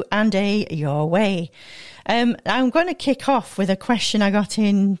 Q&A your way. I'm going to kick off with a question I got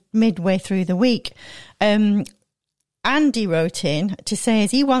in midway through the week. Andy wrote in to say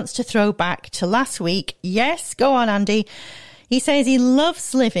he wants to throw back to last week. Yes, go on, Andy. He says he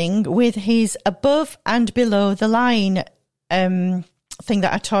loves living with his above and below the line thing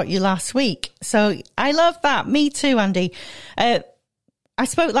that I taught you last week. So I love that. Me too, Andy. I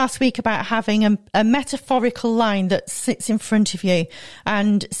spoke last week about having a metaphorical line that sits in front of you,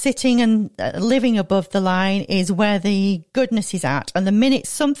 and sitting and living above the line is where the goodness is at. And the minute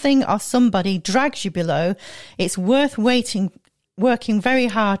something or somebody drags you below, it's worth working very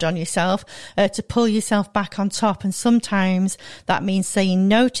hard on yourself to pull yourself back on top. And sometimes that means saying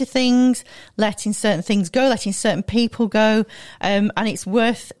no to things, letting certain things go, letting certain people go. And it's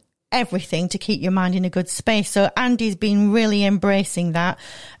worth everything to keep your mind in a good space. So Andy's been really embracing that.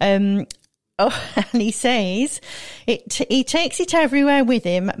 And he says he takes it everywhere with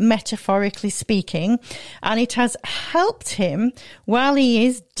him, metaphorically speaking, and it has helped him while he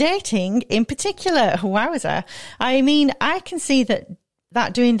is dating in particular. Wowza. I mean, I can see that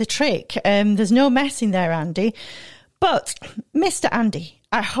doing the trick. There's no mess in there, Andy. But Mr. Andy,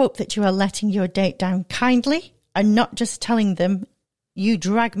 I hope that you are letting your date down kindly and not just telling them, you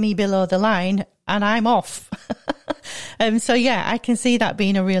drag me below the line and I'm off. So yeah, I can see that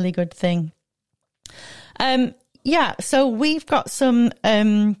being a really good thing. Yeah, so we've got some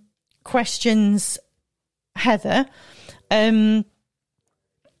questions, Heather. I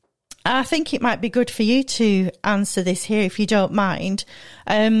think it might be good for you to answer this here, if you don't mind.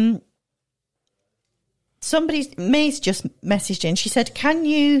 May's just messaged in. She said, can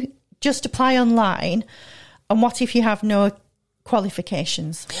you just apply online? And what if you have no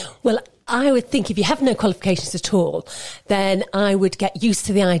qualifications? Well, I would think if you have no qualifications at all, then I would get used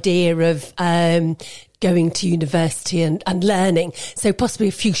to the idea of going to university and learning. So possibly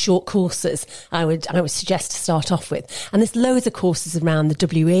a few short courses I would suggest to start off with. And there's loads of courses around. The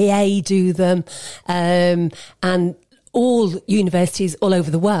WEA do them, and all universities all over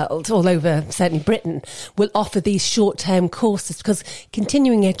the world, all over certainly Britain, will offer these short-term courses because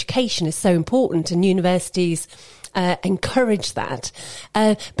continuing education is so important, and universities encourage that.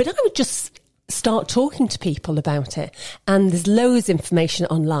 But I would just start talking to people about it. And there's loads of information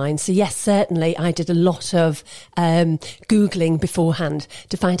online. So yes, certainly I did a lot of Googling beforehand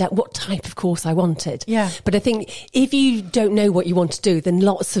to find out what type of course I wanted. Yeah. But I think if you don't know what you want to do, then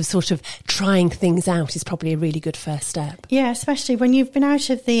lots of sort of trying things out is probably a really good first step. Yeah, especially when you've been out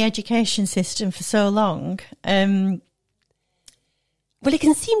of the education system for so long. Well, it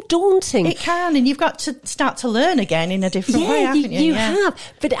can seem daunting. It can, and you've got to start to learn again in a different way, haven't you? You have.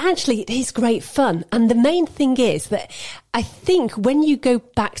 But actually, it is great fun. And the main thing is that I think when you go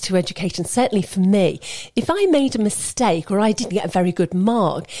back to education, certainly for me, if I made a mistake or I didn't get a very good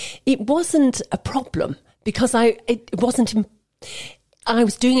mark, it wasn't a problem because it wasn't... I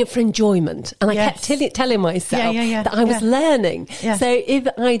was doing it for enjoyment, and I kept telling myself that I was learning. Yeah. So if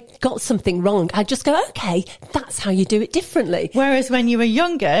I got something wrong, I'd just go, okay, that's how you do it differently. Whereas when you were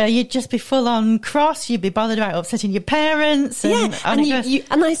younger, you'd just be full on cross, you'd be bothered about upsetting your parents. And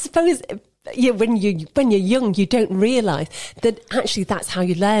I suppose... Yeah, when you're young, you don't realise that actually that's how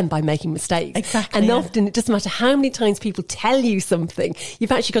you learn, by making mistakes. Exactly. And often it doesn't matter how many times people tell you something,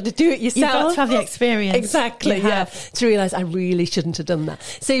 you've actually got to do it yourself. You've got to have the experience. Exactly, to realise I really shouldn't have done that.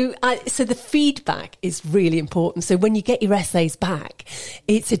 So the feedback is really important. So when you get your essays back,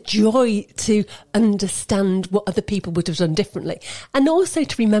 it's a joy to understand what other people would have done differently. And also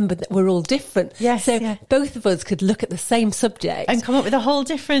to remember that we're all different. Yes, so both of us could look at the same subject. And come up with a whole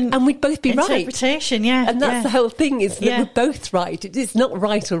different... And we'd both be interpretation, right. And that's the whole thing, is that we're both right. It's not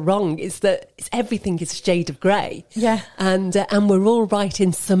right or wrong. It's that everything is a shade of grey. Yeah. And we're all right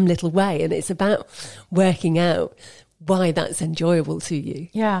in some little way. And it's about working out why that's enjoyable to you.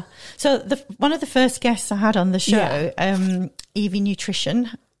 Yeah. So one of the first guests I had on the show, Evie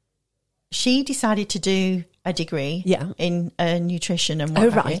Nutrition, she decided to do a degree Yeah. in nutrition and what Oh,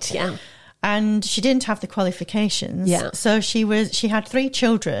 have right, you. yeah. And she didn't have the qualifications. Yeah. So she had 3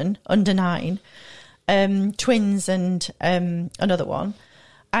 children under 9, twins and another one.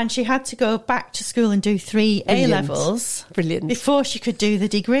 And she had to go back to school and do 3 A-levels. Brilliant. Before she could do the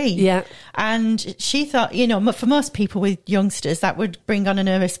degree. Yeah. And she thought, for most people with youngsters, that would bring on a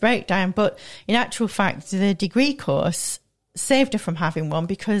nervous breakdown. But in actual fact, the degree course saved her from having one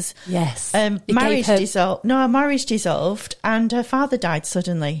because Yes. marriage dissolved and her father died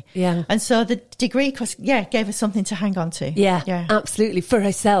suddenly. Yeah. And so the degree course, gave her something to hang on to. Yeah, absolutely, for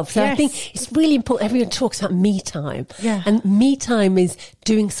herself. So I Yes. think it's really important. Everyone talks about me time. Yeah. And me time is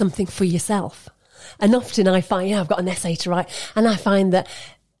doing something for yourself. And often I find, I've got an essay to write, and I find that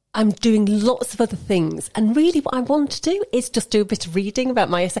I'm doing lots of other things. And really what I want to do is just do a bit of reading about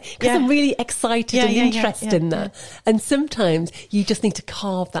my essay because I'm really excited and interested in that. And sometimes you just need to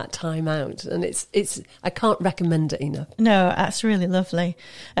carve that time out. And it's I can't recommend it enough. No, that's really lovely.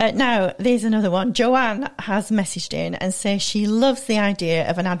 Now, there's another one. Joanne has messaged in and says she loves the idea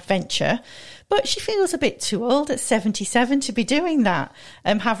of an adventure, but she feels a bit too old at 77 to be doing that.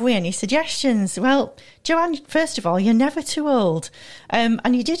 Have we any suggestions? Well, Joanne, first of all, you're never too old.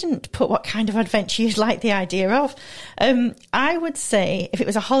 And you didn't put what kind of adventure you'd like the idea of. I would say if it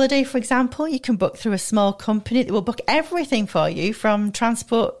was a holiday, for example, you can book through a small company that will book everything for you from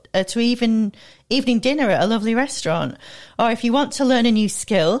transport to even evening dinner at a lovely restaurant. Or if you want to learn a new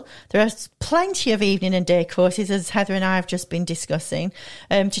skill, there are plenty of evening and day courses, as Heather and I have just been discussing,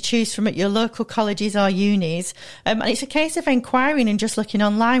 to choose from at your local colleges or unis. And it's a case of inquiring and just looking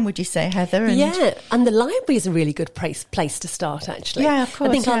online, would you say, Heather? And and the library is a really good place to start, actually. Yeah, of course.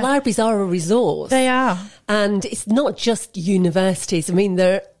 I think our libraries are a resource. They are. And it's not just universities. I mean,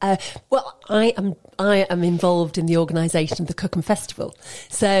 I am involved in the organisation of the Cookham Festival.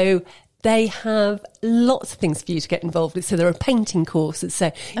 So they have lots of things for you to get involved with. So there are painting courses.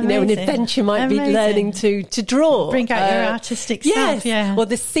 So, an adventure might be learning to draw. Bring out your artistic self. Yeah. Or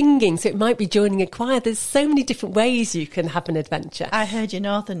the singing. So it might be joining a choir. There's so many different ways you can have an adventure. I heard your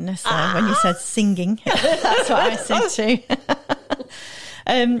northernness there when you said singing. That's what I said too.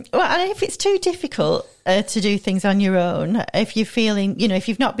 And if it's too difficult to do things on your own, if you're feeling, if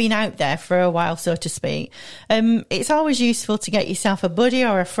you've not been out there for a while, so to speak, it's always useful to get yourself a buddy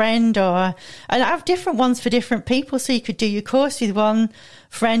or a friend, and I have different ones for different people. So you could do your course with one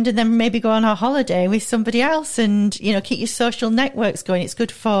friend and then maybe go on a holiday with somebody else and, keep your social networks going. It's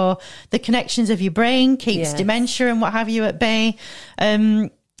good for the connections of your brain, keeps dementia and what have you at bay. I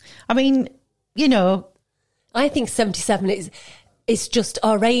think 77 is... It's just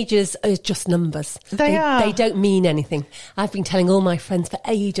our ages are just numbers. They are. They don't mean anything. I've been telling all my friends for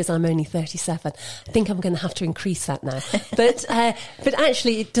ages I'm only 37. I think I'm going to have to increase that now. But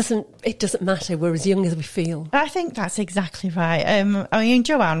actually, it doesn't matter. We're as young as we feel. I think that's exactly right.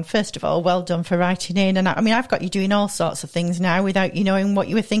 Joanne, first of all, well done for writing in. And I've got you doing all sorts of things now without you knowing what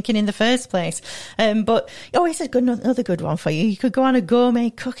you were thinking in the first place. But it's another good one for you. You could go on a gourmet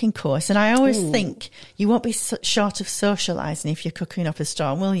cooking course, and I always think you won't be short of socialising if you're cooking up a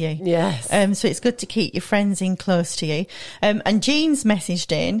storm, will you? Yes. So it's good to keep your friends in close to you. And Jean's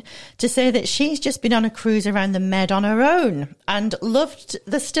messaged in to say that she's just been on a cruise around the Med on her own and loved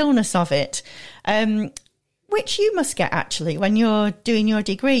the stillness of it. Which you must get, actually, when you're doing your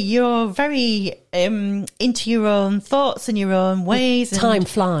degree. You're very into your own thoughts and your own ways. Time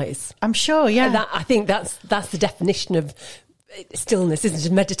flies. I'm sure, yeah. I think that's the definition of stillness,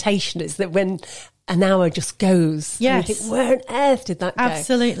 isn't it? Meditation is that when an hour just goes. Yes. And you think, where on earth did that go?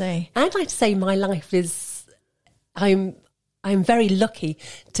 Absolutely. I'd like to say my life is... I'm very lucky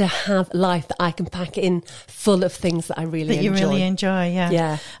to have a life that I can pack in full of things that I really enjoy. That you really enjoy, yeah.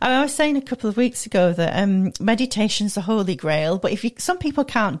 Yeah. I was saying a couple of weeks ago that meditation's the holy grail, but some people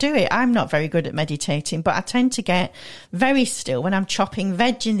can't do it. I'm not very good at meditating, but I tend to get very still when I'm chopping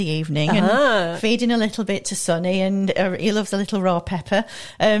veg in the evening and feeding a little bit to Sonny, and he loves a little raw pepper.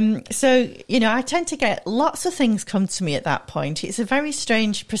 So, I tend to get lots of things come to me at that point. It's a very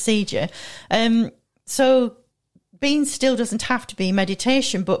strange procedure. So being still doesn't have to be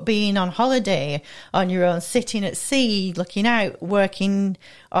meditation, but being on holiday on your own, sitting at sea, looking out, working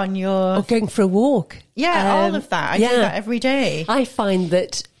on your... Or going for a walk. Yeah, all of that. I do that every day. I find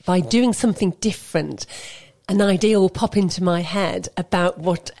that by doing something different, an idea will pop into my head about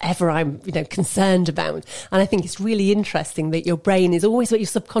whatever I'm, concerned about. And I think it's really interesting that your brain is always, what your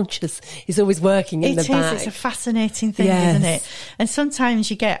subconscious is always working in the back. It's a fascinating thing, isn't it? And sometimes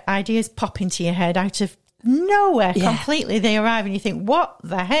you get ideas pop into your head out of nowhere completely. They arrive and you think, what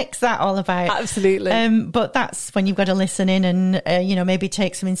the heck's that all about? Absolutely. But that's when you've got to listen in and, maybe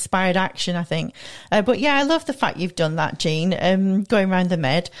take some inspired action, I think. But yeah, I love the fact you've done that, Jean, going around the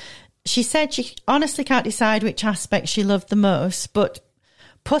Med. She said she honestly can't decide which aspect she loved the most, but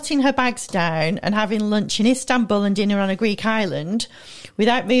putting her bags down and having lunch in Istanbul and dinner on a Greek island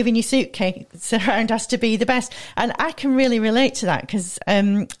without moving your suitcase around has to be the best. And I can really relate to that because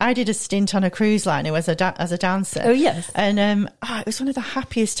I did a stint on a cruise liner as a dancer. Oh, yes. And it was one of the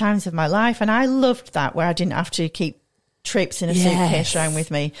happiest times of my life. And I loved that, where I didn't have to keep trips in a suitcase around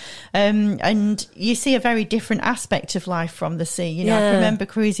with me. And you see a very different aspect of life from the sea. I remember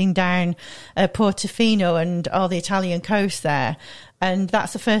cruising down Portofino and all the Italian coast there. And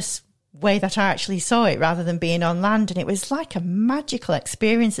that's the first way that I actually saw it, rather than being on land. And it was like a magical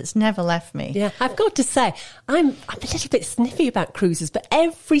experience that's never left me. Yeah, I've got to say, I'm a little bit sniffy about cruises, but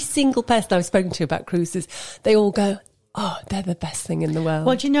every single person I've spoken to about cruises, they all go, oh, they're the best thing in the world.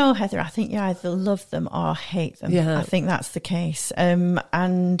 Well, do you know, Heather, I think you either love them or hate them. Yeah. I think that's the case.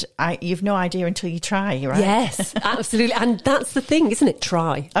 And you've no idea until you try, right? Yes, absolutely. And that's the thing, isn't it?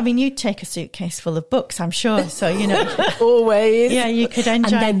 Try. I mean, you'd take a suitcase full of books, I'm sure. So, Always. Yeah, you could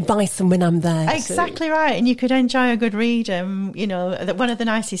enjoy. And then buy some when I'm there. Exactly right. And you could enjoy a good read. One of the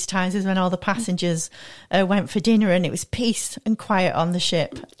nicest times is when all the passengers went for dinner and it was peace and quiet on the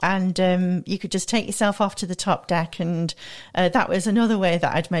ship. And you could just take yourself off to the top deck, and that was another way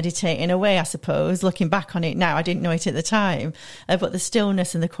that I'd meditate, in a way, I suppose. Looking back on it now, I didn't know it at the time, but the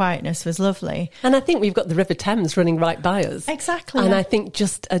stillness and the quietness was lovely. And I think we've got the River Thames running right by us. Exactly. And I think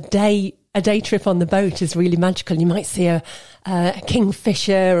just a day trip on the boat is really magical. You might see a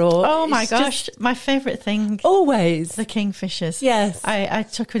kingfisher or... Oh my gosh, my favourite thing. Always. The kingfishers. Yes. I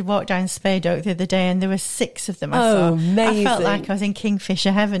took a walk down Spade Oak the other day and there were 6 of them I saw. Amazing. I felt like I was in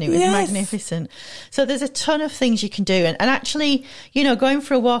kingfisher heaven. It was magnificent. So there's a ton of things you can do. And actually, going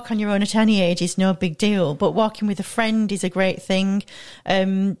for a walk on your own at any age is no big deal. But walking with a friend is a great thing.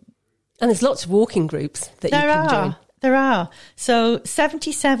 And there's lots of walking groups that you can join. There are. So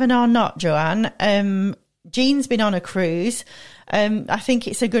 77 or not, Joanne. Jean's been on a cruise. I think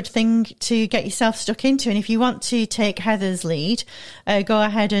it's a good thing to get yourself stuck into. And if you want to take Heather's lead, go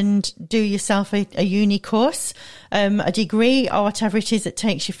ahead and do yourself a uni course, a degree, or whatever it is that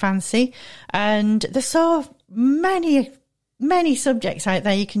takes your fancy. And there's so many subjects out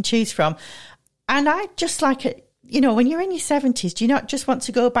there you can choose from. And I just like it. When you're in your 70s, do you not just want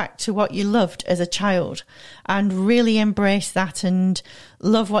to go back to what you loved as a child and really embrace that and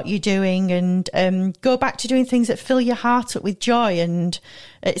love what you're doing and go back to doing things that fill your heart up with joy? And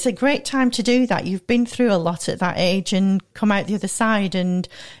it's a great time to do that. You've been through a lot at that age and come out the other side, and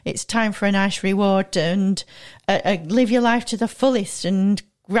it's time for a nice reward and live your life to the fullest and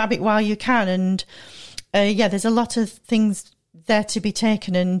grab it while you can. And there's a lot of things there to be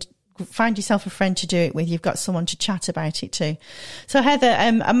taken, and find yourself a friend to do it with. You've got someone to chat about it too. So Heather,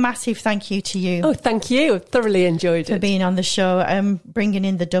 a massive thank you to you. Oh, thank you. I've thoroughly enjoyed it. For being on the show, bringing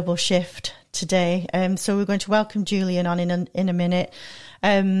in the double shift today. So we're going to welcome Julian on in a minute.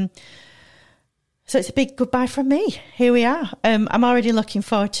 So it's a big goodbye from me. Here we are. I'm already looking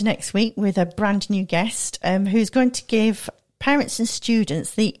forward to next week with a brand new guest who's going to give parents and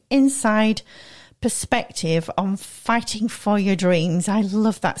students the inside perspective on fighting for your dreams. I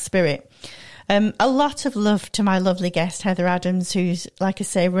love that spirit. A lot of love to my lovely guest, Heather Adams, who's, like I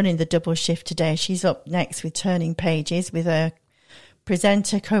say, running the double shift today. She's up next with Turning Pages with a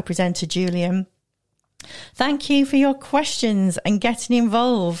co-presenter, Julian. Thank you for your questions and getting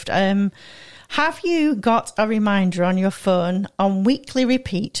involved. Have you got a reminder on your phone on weekly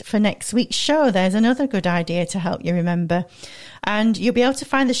repeat for next week's show? There's another good idea to help you remember. And you'll be able to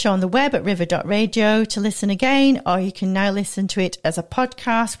find the show on the web at river.radio to listen again, or you can now listen to it as a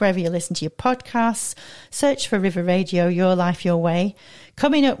podcast wherever you listen to your podcasts. Search for River Radio, Your Life, Your Way.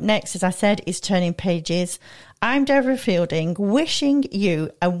 Coming up next, as I said, is Turning Pages. I'm Deborah Fielding, wishing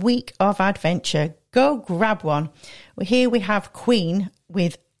you a week of adventure. Go grab one. Here we have Queen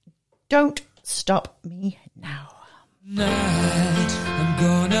with Don't Stop Me Now. Night, I'm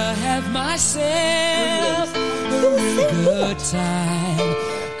gonna have myself a real good time.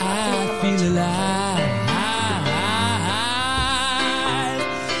 I feel alive,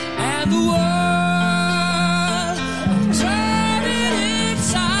 and the world, I'm turning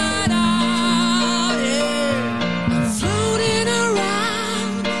inside out. Yeah. I'm floating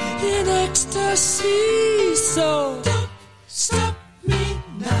around in ecstasy. So don't stop me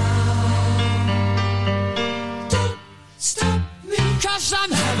now. Cause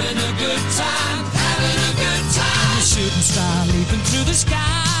I'm having a good time, having a good time. A shooting star leaping through the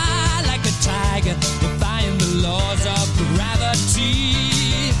sky like a tiger. defying the laws of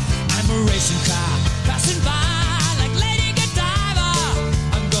gravity. I'm a racing car passing by like Lady Godiva.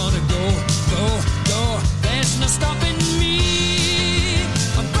 I'm gonna go, go, go. There's no stopping me.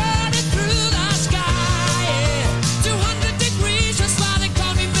 I'm burning through the sky. 200 degrees, that's why they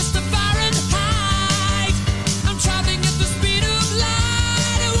call me Mr. Fahrenheit. I'm traveling at the speed of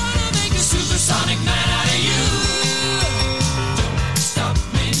light. I wanna make a supersonic man out of you. Don't stop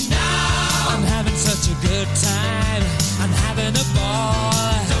me now. I'm having such a good time. I'm having a ball.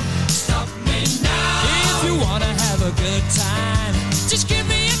 Don't stop me now. If you wanna have a good time, just give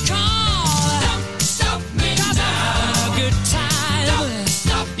me a call. Don't stop me now. I'm having a good time. Don't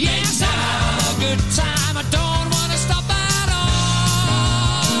stop me now. Yes, I'm having a good time. I don't wanna stop at all.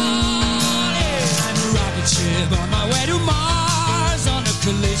 Yeah. I'm a rocket ship on my way to Mars on a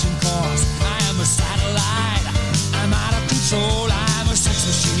collision course. I am a satellite. I'm out of control. I'm a sex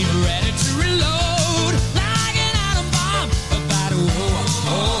machine ready to reload. Like an atom bomb about to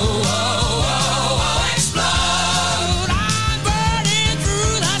explode. I'm burning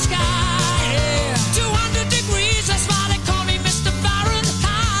through the sky. 200 degrees, that's why they call me Mr.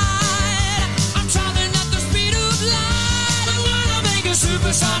 Fahrenheit. I'm traveling at the speed of light. I wanna make a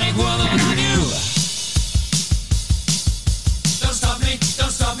supersonic woman of you. Don't stop me,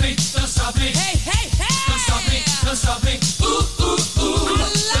 don't stop me, don't stop me. Hey, hey, hey! Don't stop me, don't stop me. Ooh, ooh, ooh.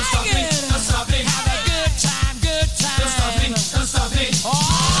 Don't stop me, don't stop me. Have a good time, good time. Don't stop me, don't stop me.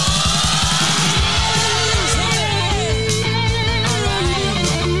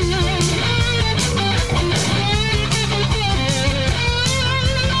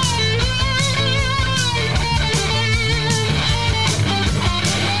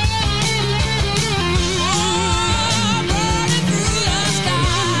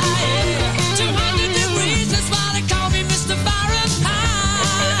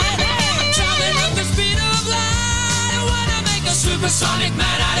 Supersonic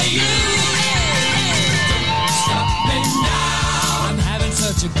man out of you. Don't stop me now. I'm having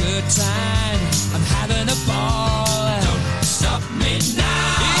such a good time. I'm having a ball. Don't stop me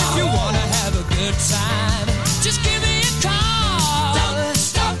now. If you wanna have a good time, just give me a call. Don't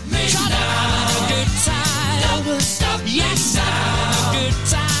stop me now. I'm having a good time. Don't stop me now. Yes, I'm having a good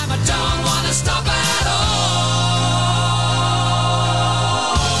time. I don't wanna stop at all.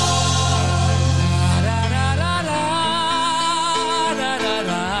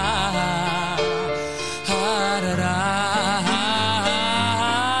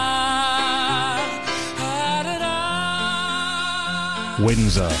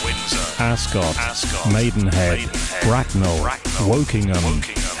 Windsor, Ascot, Maidenhead, Bracknell, Wokingham,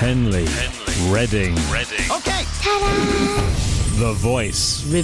 Henley, Reading. Okay. The Voice.